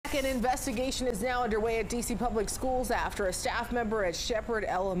An investigation is now underway at DC Public Schools after a staff member at Shepherd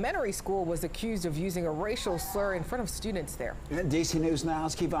Elementary School was accused of using a racial slur in front of students there. And DC News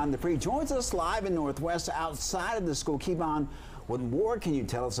Now's Kevon Dupree joins us live in Northwest outside of the school. Kevon, what more can you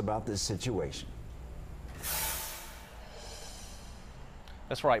tell us about this situation?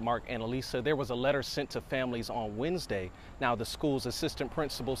 That's right, Mark and Elisa. There was a letter sent to families on Wednesday. Now, the school's assistant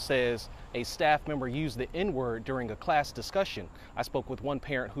principal says a staff member used the N-word during a class discussion. I spoke with one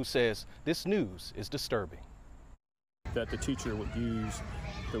parent who says this news is disturbing. That the teacher would use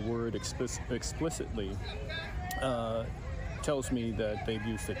the word explicitly tells me that they've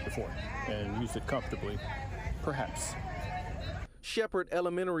used it before and used it comfortably, perhaps. Shepherd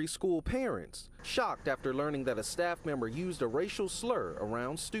Elementary School parents shocked after learning that a staff member used a racial slur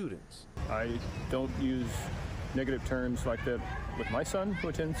around students. I don't use negative terms like that with my son who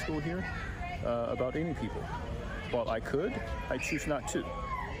attends school here about any people. While I could, I choose not to.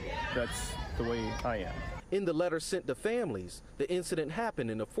 That's the way I am. In the letter sent to families, the incident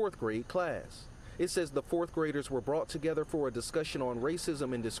happened in a 4th grade class. It says the 4th graders were brought together for a discussion on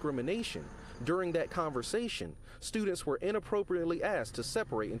racism and discrimination. During that conversation, students were inappropriately asked to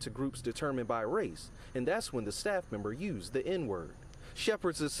separate into groups determined by race, and that's when the staff member used the N-word.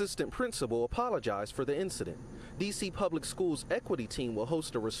 Shepherd's assistant principal apologized for the incident. DC Public Schools equity team will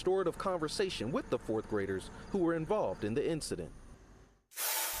host a restorative conversation with the 4th graders who were involved in the incident.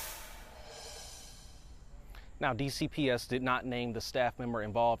 Now, DCPS did not name the staff member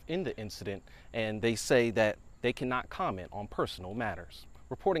involved in the incident, and they say that they cannot comment on personal matters.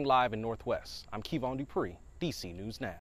 Reporting live in Northwest, I'm Kevon Dupree, DC News Now.